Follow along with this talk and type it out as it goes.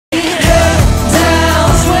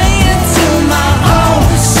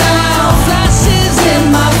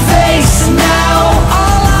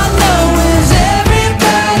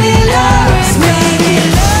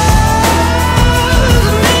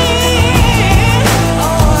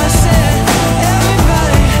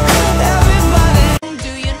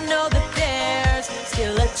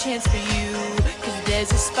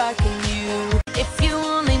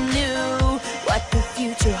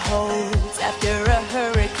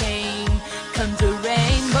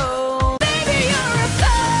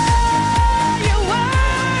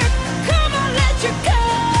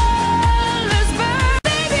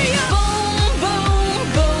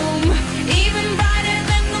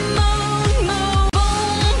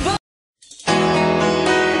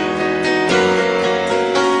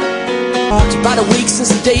About a week since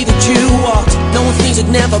the day that you walked, knowing things would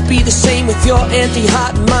never be the same with your empty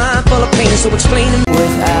heart and mind full of pain. So explain to me.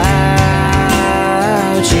 Without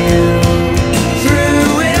you,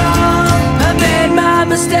 through it all, I made my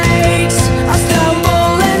mistakes. I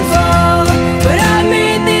stumble and fall, but I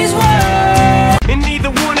made these words. And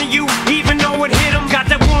neither one of you even know it hit them. Got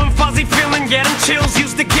that warm fuzzy feeling, yeah, them chills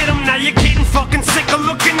used to get them. Now you're getting fucking sick of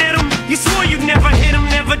looking at them. You swore you'd never hit them,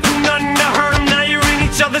 never do nothing to hurt them. Now you're in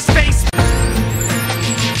each other's face.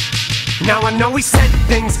 Now I know we said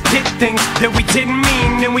things, did things that we didn't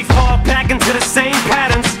mean, and we fall back into the same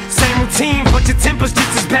patterns, same routine, but your temper's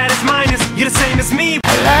just as bad as mine is. You're the same as me.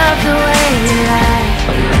 I love the way you lie.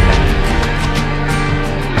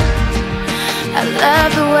 I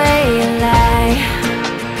love the way you lie.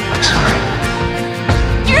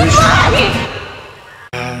 You're lying!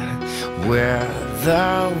 Where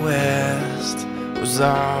the West was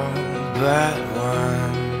all but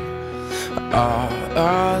one, all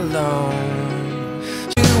alone.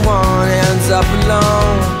 You one ends up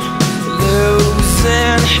alone,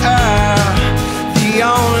 losing her, the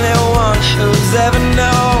only one who's ever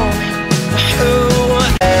known who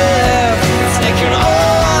has taken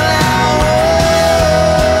all our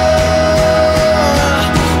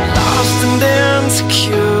lost and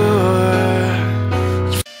insecure.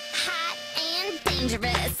 Hot and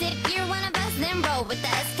dangerous.